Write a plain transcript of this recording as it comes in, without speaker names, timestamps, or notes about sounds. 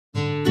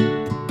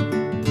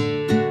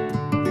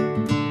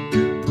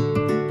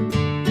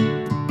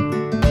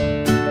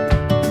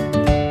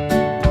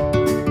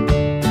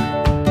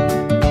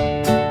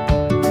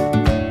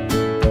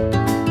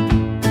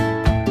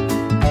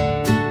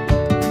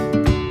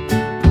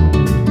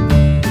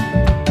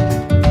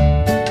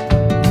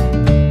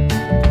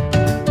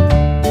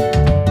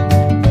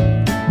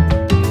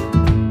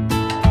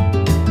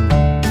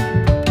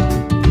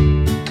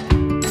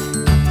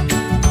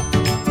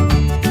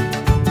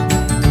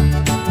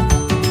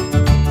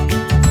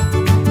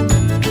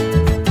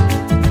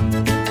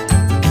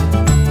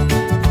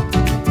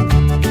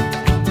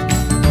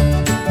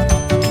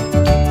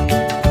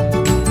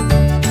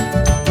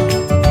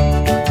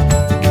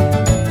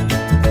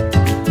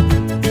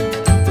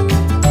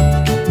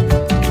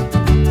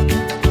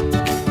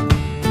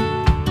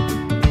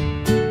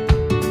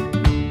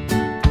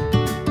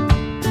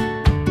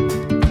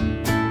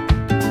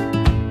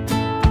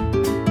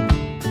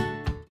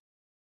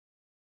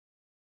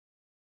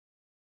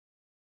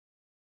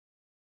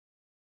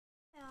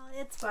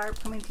It's Barb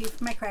coming to you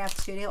from my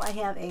craft studio. I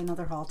have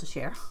another haul to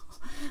share.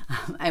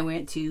 I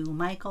went to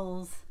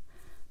Michael's,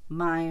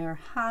 Meijer,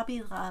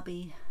 Hobby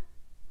Lobby,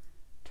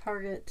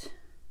 Target,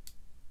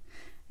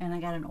 and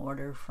I got an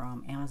order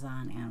from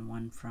Amazon and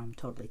one from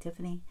Totally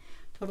Tiffany.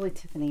 Totally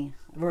Tiffany,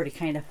 I've already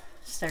kind of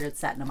started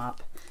setting them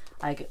up.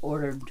 I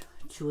ordered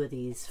 2 of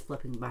these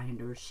flipping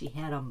binders. She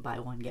had them buy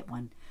one, get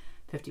one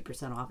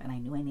 50% off, and I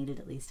knew I needed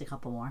at least a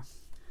couple more.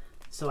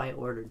 So I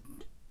ordered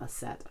a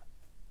set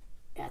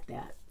at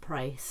that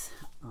price,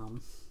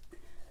 and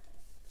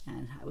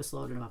I was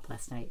loading them up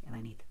last night, and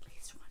I need at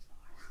least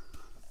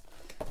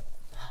one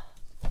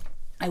more.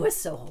 I was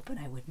so hoping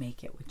I would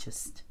make it with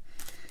just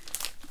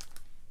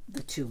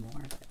the 2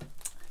 more, but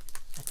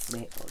that's the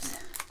way it goes.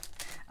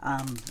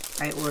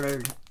 I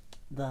ordered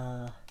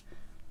the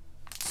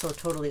So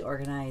Totally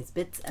Organized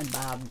Bits and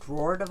Bob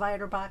drawer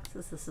divider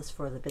boxes. This is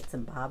for the Bits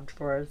and Bob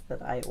drawers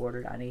that I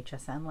ordered on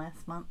HSN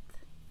last month.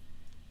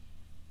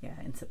 Yeah,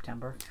 in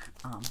September.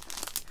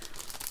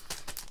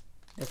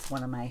 It's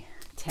one of my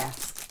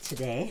tasks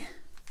today.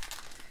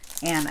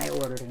 And I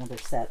ordered another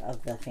set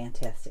of the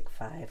Fantastic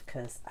 5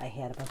 because I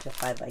had a bunch of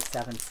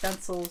 5x7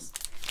 stencils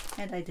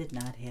and I did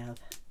not have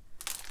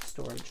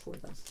storage for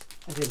them.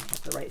 I didn't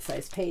have the right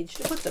size page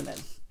to put them in.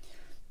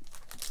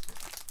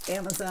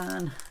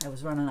 Amazon, I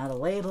was running out of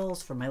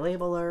labels for my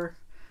labeler.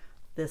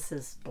 This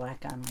is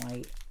black on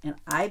white. And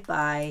I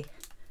buy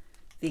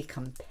the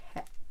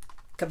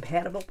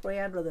compatible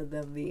brand rather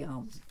than the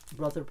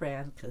Brother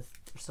brand because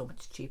they're so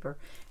much cheaper.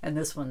 And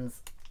this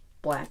one's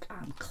black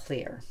on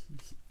clear.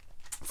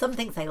 Some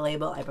things I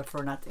label, I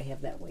prefer not to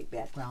have that white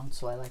background,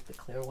 so I like the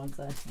clear ones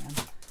on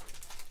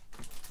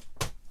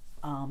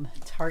hand.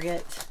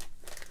 Target,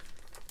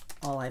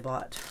 all I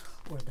bought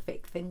were the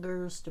fake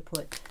fingers to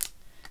put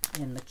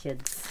in the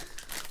kids'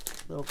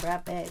 little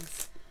grab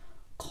bags.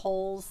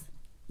 Kohl's,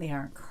 they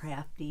aren't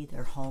crafty,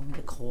 they're home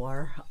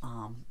decor.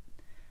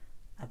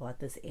 I bought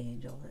this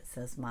angel that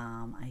says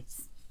Mom.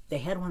 They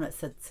had one that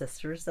said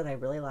Sisters that I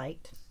really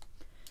liked.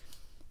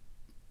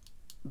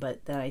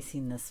 But then I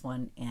seen this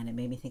one and it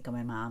made me think of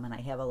my mom, and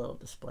I have a little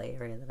display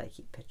area that I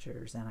keep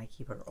pictures, and I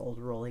keep her old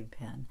rolling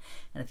pin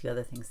and a few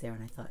other things there,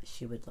 and I thought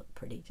she would look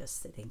pretty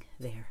just sitting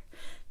there.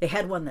 They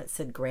had one that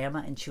said Grandma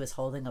and she was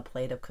holding a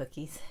plate of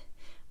cookies.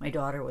 My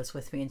daughter was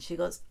with me and she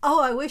goes,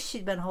 "Oh, I wish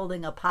she'd been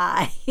holding a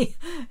pie."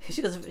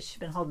 She goes, "If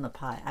she'd been holding a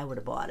pie, I would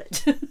have bought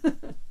it."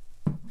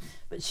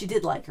 But she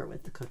did like her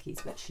with the cookies,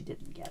 but she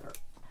didn't get her.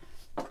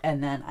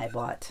 And then I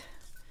bought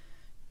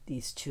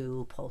these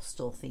 2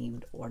 postal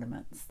themed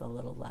ornaments, the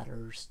little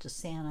letters to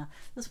Santa.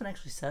 This one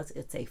actually says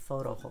it's a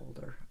photo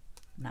holder,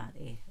 not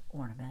a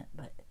ornament,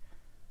 but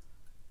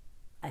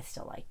I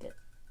still liked it.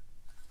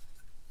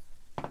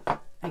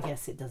 I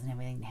guess it doesn't have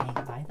anything to hang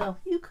by, though.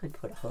 You could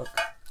put a hook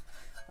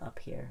up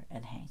here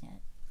and hang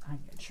it on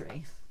your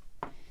tree.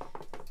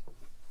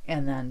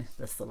 And then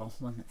this little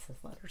one that says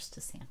letters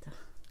to Santa.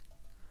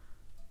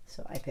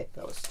 So I picked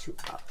those 2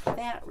 up for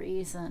that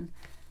reason.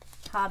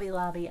 Hobby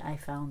Lobby, I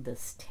found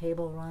this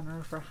table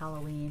runner for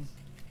Halloween.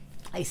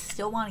 I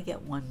still want to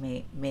get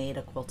one made,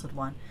 a quilted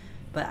one,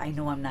 but I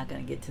know I'm not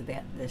going to get to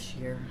that this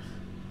year.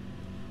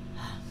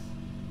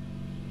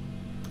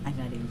 I'm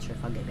not even sure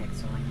if I'll get back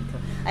sewing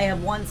until... I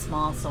have one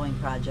small sewing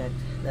project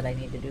that I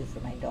need to do for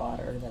my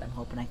daughter that I'm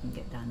hoping I can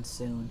get done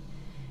soon.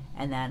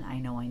 And then I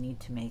know I need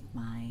to make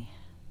my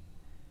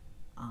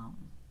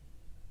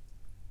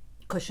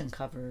cushion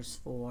covers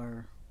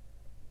for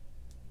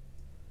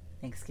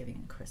Thanksgiving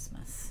and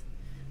Christmas.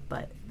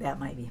 But that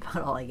might be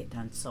about all I get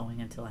done sewing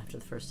until after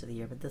the first of the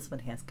year. But this one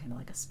has kind of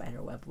like a spider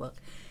web look.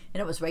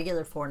 And it was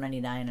regular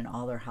 $4.99 and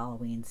all their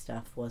Halloween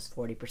stuff was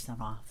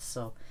 40% off.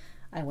 So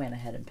I went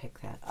ahead and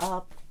picked that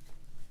up.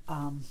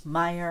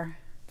 Meijer,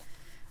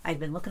 I'd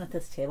been looking at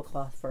this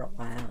tablecloth for a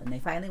while and they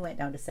finally went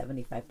down to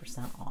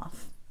 75%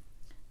 off.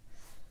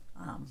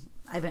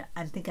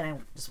 I'm thinking I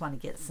just want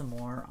to get some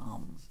more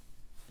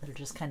that are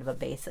just kind of a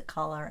basic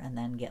color, and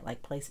then get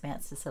like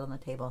placemats to sit on the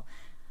table.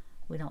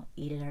 We don't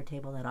eat at our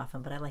table that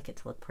often, but I like it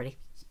to look pretty.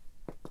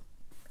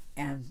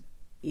 And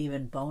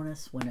even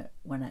bonus, when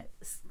I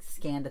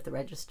scanned at the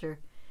register,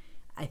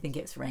 I think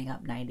it's rang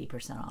up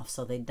 90% off.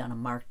 So they'd done a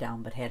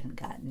markdown but hadn't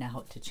gotten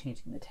out to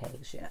changing the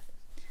tags yet.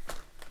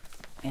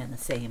 And the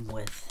same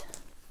with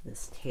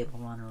this table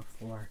runner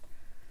for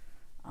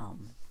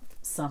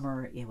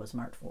summer. It was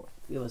marked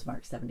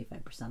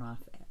 75% off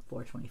at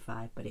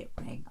 $4.25, but it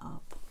rang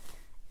up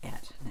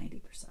at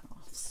 90%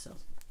 off. So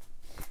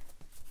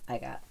I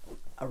got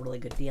a really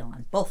good deal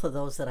on both of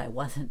those that I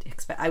wasn't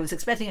expecting. I was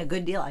expecting a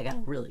good deal. I got a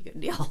really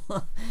good deal.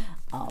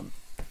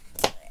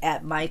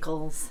 At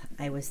Michael's,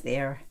 I was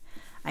there.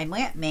 I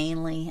went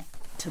mainly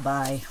to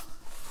buy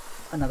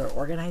another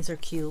organizer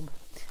cube.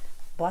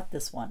 Bought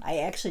this one. I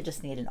actually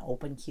just need an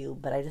open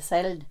cube, but I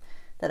decided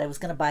that I was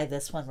going to buy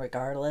this one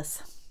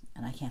regardless.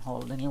 And I can't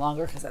hold it any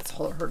longer because that's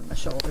hurting my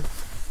shoulder.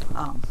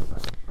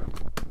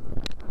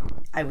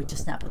 I would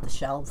just not put the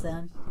shelves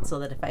in, so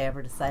that if I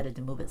ever decided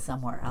to move it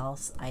somewhere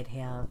else, I'd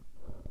have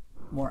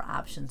more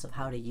options of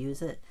how to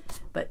use it,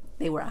 but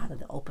they were out of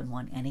the open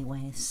one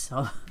anyway,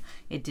 so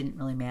it didn't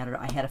really matter.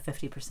 I had a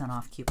 50%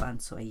 off coupon,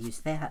 so I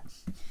used that.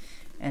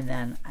 And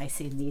then I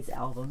seen these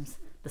albums.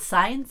 The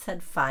sign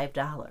said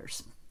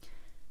 $5,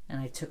 and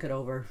I took it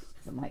over.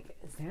 I'm like,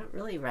 is that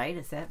really right?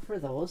 Is that for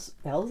those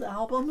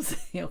albums?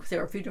 You know, because there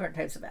were a few different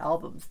types of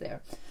albums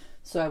there.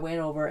 So I went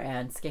over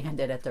and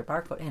scanned it at their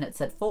barcode, and it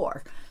said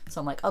 4.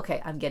 So I'm like,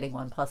 okay, I'm getting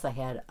one. Plus, I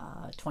had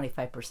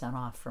 25%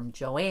 off from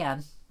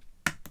Joanne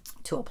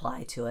to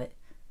apply to it,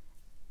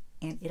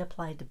 and it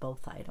applied to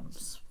both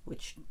items,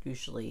 which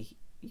usually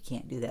you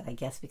can't do that. I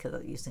guess because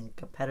of using a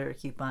competitor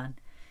coupon,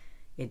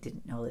 it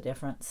didn't know the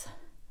difference.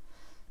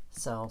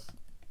 So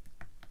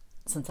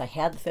since I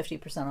had the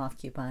 50% off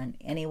coupon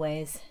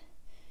anyways,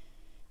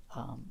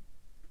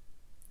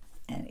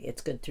 and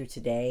it's good through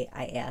today,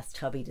 I asked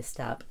hubby to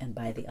stop and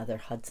buy the other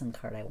Hudson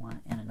card I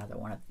want and another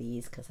one of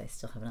these, because I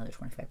still have another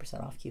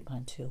 25% off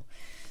coupon too,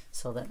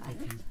 so that I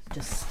can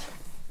just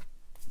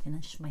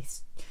finish my,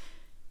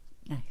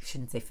 I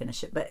shouldn't say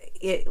finish it, but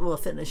it will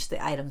finish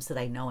the items that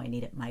I know I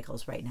need at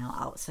Michael's right now,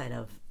 outside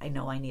of, I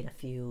know I need a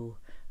few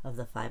of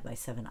the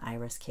 5x7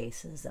 iris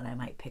cases, and I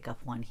might pick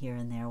up one here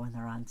and there when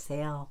they're on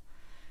sale,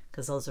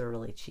 because those are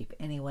really cheap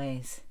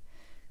anyways,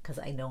 because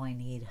I know I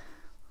need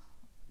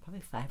probably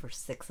 5 or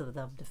 6 of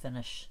them to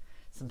finish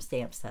some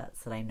stamp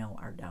sets that I know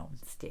are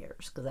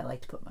downstairs, because I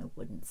like to put my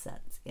wooden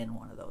sets in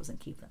one of those and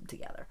keep them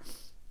together.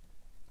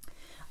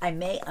 I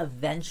may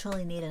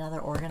eventually need another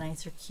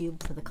organizer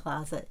cube for the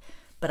closet,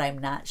 but I'm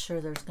not sure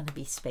there's going to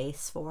be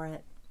space for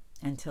it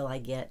until I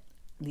get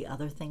the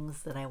other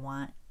things that I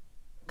want,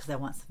 because I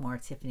want some more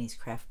Tiffany's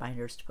craft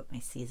binders to put my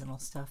seasonal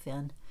stuff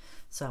in.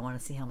 So I want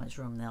to see how much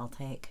room they'll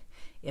take.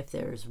 If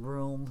there's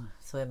room,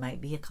 so it might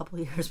be a couple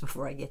years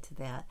before I get to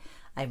that,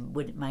 I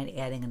wouldn't mind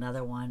adding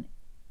another one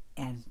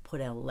and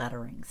put a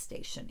lettering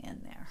station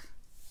in there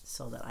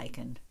so that I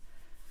can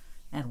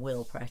and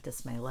will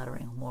practice my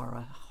lettering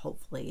more,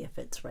 hopefully, if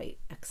it's right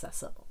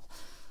accessible.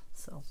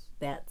 So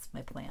that's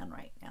my plan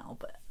right now.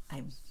 But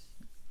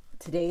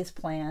today's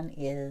plan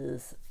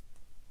is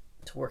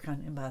to work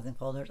on embossing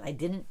folders. I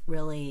didn't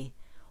really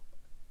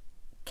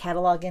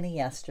catalog any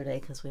yesterday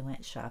because we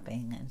went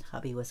shopping and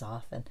hubby was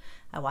off, and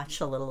I watched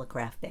a little of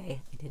Craft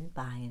Day. I didn't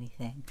buy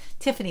anything.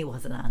 Tiffany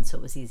wasn't on, so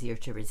it was easier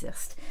to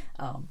resist.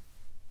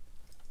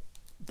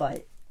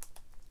 But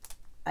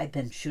I've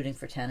been shooting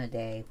for 10 a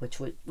day, which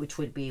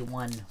would be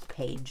one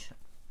page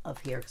of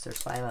here, because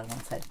there's 5 on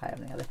one side, 5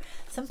 on the other.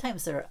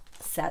 Sometimes there are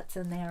sets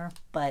in there,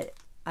 but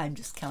I'm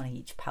just counting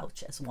each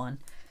pouch as one.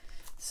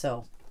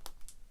 So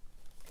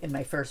in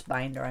my first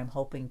binder, I'm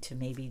hoping to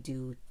maybe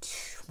do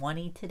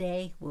 20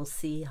 today. We'll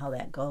see how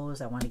that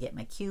goes. I want to get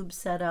my cube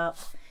set up,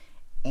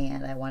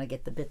 and I want to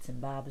get the bits and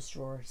bobs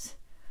drawers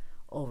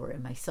over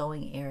in my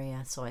sewing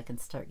area so I can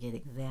start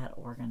getting that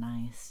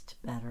organized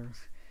better.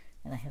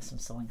 And I have some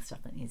sewing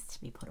stuff that needs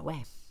to be put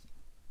away.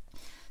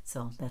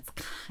 So that's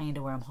kind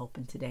of where I'm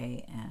hoping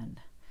today.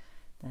 And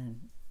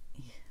then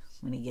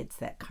when he gets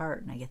that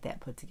cart and I get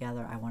that put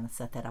together, I want to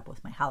set that up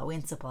with my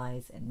Halloween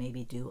supplies and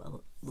maybe do a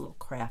little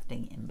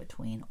crafting in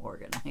between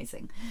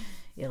organizing.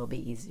 It'll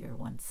be easier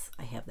once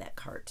I have that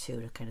cart too,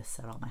 to kind of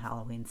set all my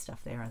Halloween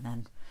stuff there, and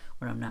then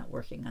when I'm not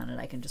working on it,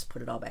 I can just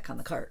put it all back on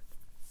the cart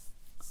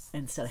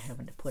instead of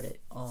having to put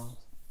it all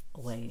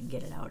away and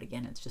get it out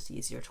again. It's just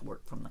easier to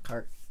work from the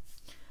cart.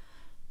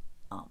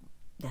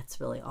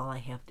 That's really all I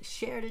have to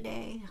share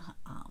today.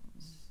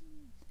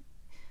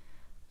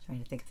 Trying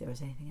to think if there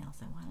was anything else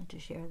I wanted to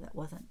share that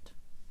wasn't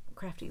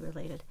crafty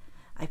related.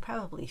 I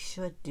probably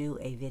should do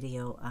a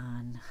video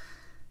on,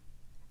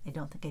 I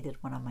don't think I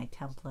did one on my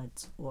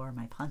templates or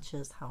my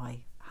punches, how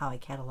I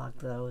cataloged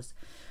those.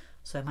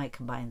 So I might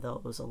combine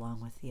those along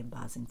with the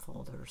embossing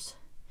folders,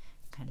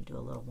 kind of do a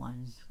little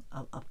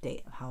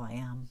update of how I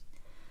am.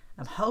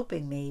 I'm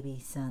hoping maybe,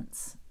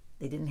 since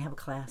they didn't have a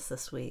class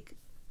this week,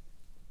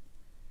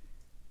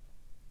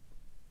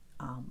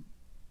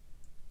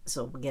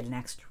 so we'll get an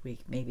extra week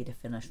maybe to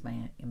finish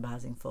my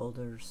embossing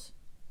folders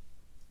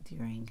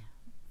during,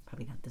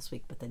 probably not this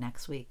week, but the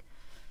next week.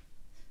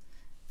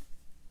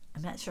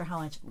 I'm not sure how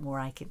much more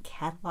I can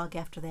catalog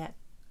after that.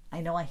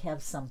 I know I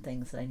have some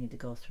things that I need to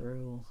go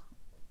through,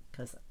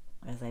 because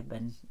as I've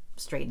been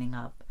straightening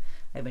up,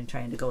 I've been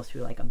trying to go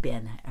through like a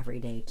bin every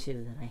day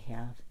too that I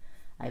have.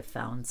 I've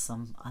found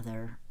some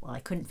other, well, I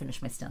couldn't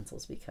finish my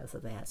stencils because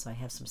of that, so I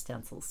have some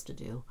stencils to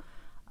do.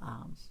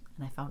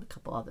 And I found a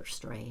couple other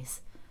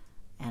strays,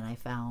 and I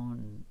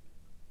found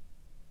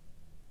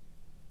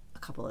a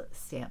couple of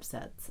stamp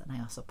sets, and I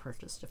also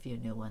purchased a few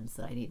new ones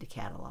that I need to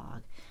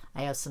catalog.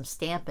 I have some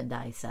stamp and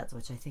die sets,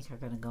 which I think are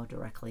going to go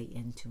directly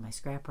into my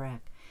scrap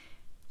rack.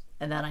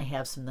 And then I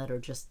have some that are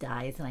just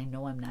dies, and I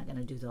know I'm not going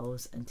to do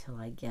those until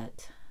I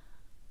get,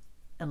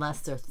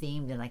 unless they're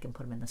themed and I can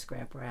put them in the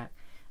scrap rack,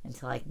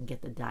 until I can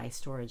get the die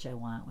storage I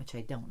want, which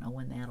I don't know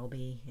when that'll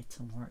be. It's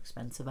a more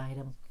expensive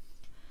item,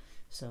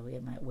 so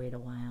it might wait a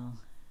while.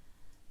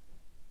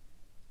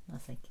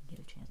 Unless I can get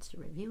a chance to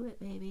review it,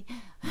 maybe.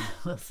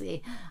 We'll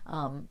see.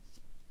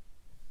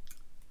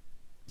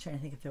 trying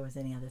to think if there was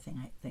any other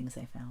things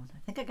I found. I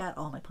think I got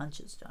all my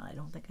punches done. I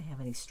don't think I have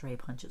any stray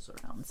punches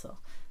around, so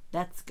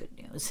that's good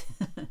news.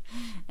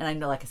 And I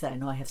know, like I said, I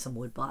know I have some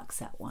wood block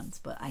set ones,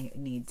 but I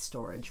need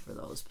storage for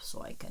those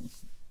so I can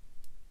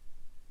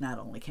not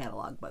only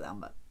catalog them,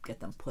 but get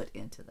them put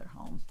into their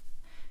home.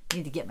 I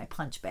need to get my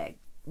punch bag,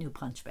 new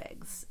punch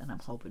bags, and I'm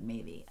hoping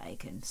maybe I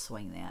can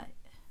swing that.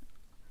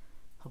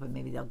 Hoping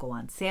maybe they'll go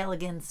on sale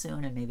again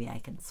soon, and maybe I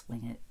can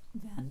swing it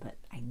then, but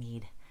I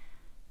need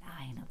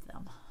 9 of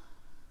them.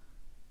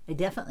 I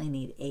definitely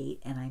need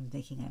 8, and I'm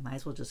thinking I might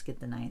as well just get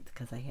the 9th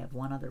because I have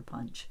one other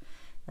punch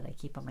that I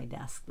keep on my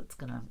desk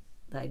that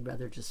I'd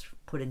rather just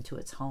put into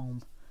its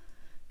home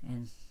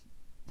and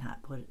not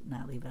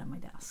leave it on my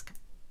desk.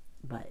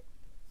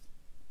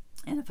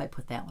 And if I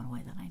put that one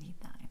away, then I need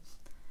 9.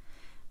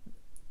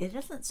 It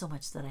isn't so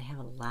much that I have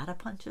a lot of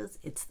punches,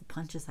 it's the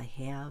punches I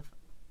have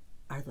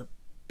are the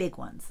big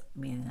ones. I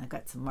mean, I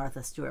got some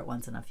Martha Stewart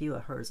ones, and a few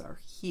of hers are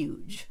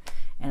huge,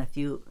 and a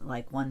few,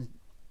 like one,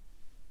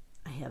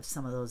 I have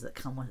some of those that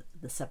come with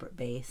the separate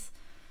base,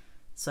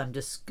 so I'm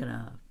just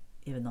gonna,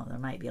 even though there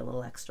might be a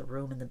little extra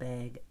room in the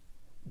bag,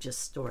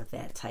 just store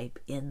that type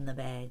in the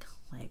bag,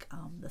 like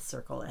the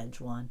circle edge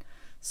one,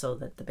 so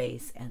that the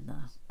base and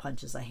the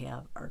punches I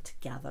have are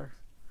together.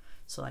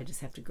 So I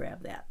just have to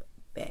grab that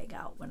bag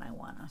out when I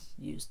want to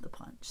use the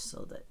punch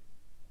so that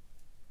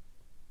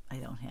I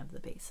don't have the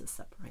bases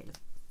separated.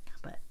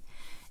 But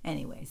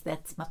anyways,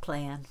 that's my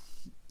plan.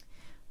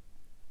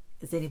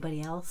 Is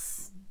anybody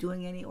else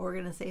doing any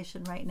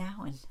organization right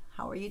now, and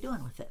how are you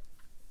doing with it?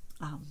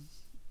 I'll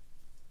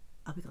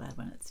be glad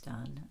when it's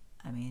done.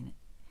 I mean,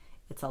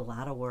 it's a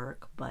lot of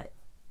work, but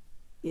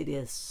it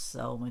is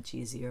so much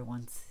easier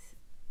once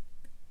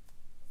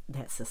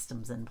that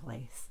system's in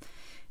place.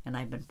 And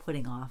I've been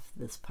putting off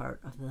this part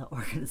of the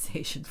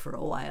organization for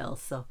a while,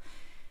 so,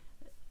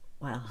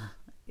 well,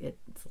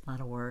 it's a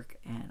lot of work,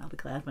 and I'll be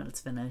glad when it's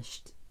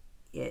finished.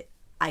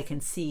 I can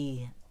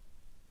see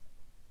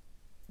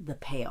the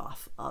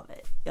payoff of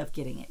it, of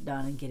getting it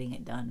done and getting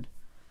it done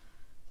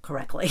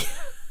correctly.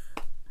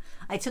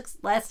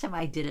 Last time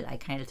I did it, I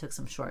kind of took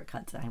some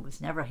shortcuts, and I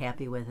was never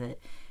happy with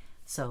it,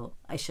 so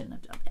I shouldn't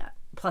have done that.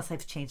 Plus,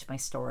 I've changed my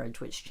storage,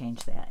 which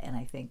changed that, and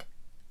I think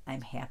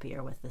I'm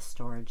happier with the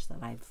storage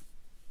that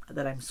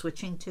I'm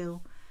switching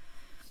to.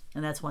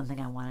 And that's one thing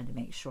I wanted to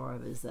make sure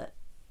of, is that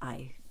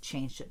I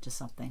changed it to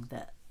something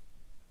that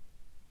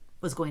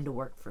was going to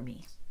work for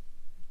me,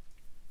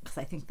 because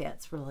I think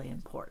that's really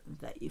important,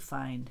 that you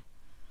find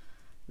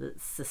the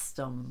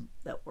system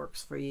that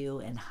works for you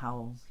and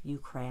how you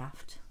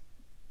craft.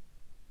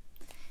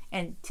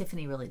 And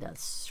Tiffany really does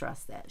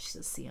stress that. She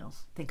says,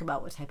 think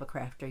about what type of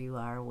crafter you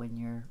are when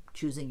you're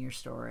choosing your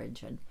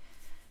storage. And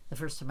the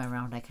first time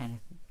around, I kind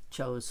of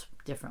chose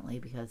differently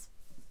because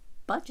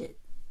budget.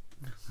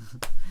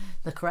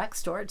 The correct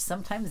storage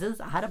sometimes is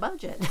out of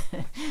budget.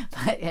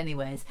 But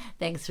anyways,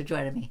 thanks for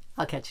joining me.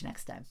 I'll catch you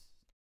next time.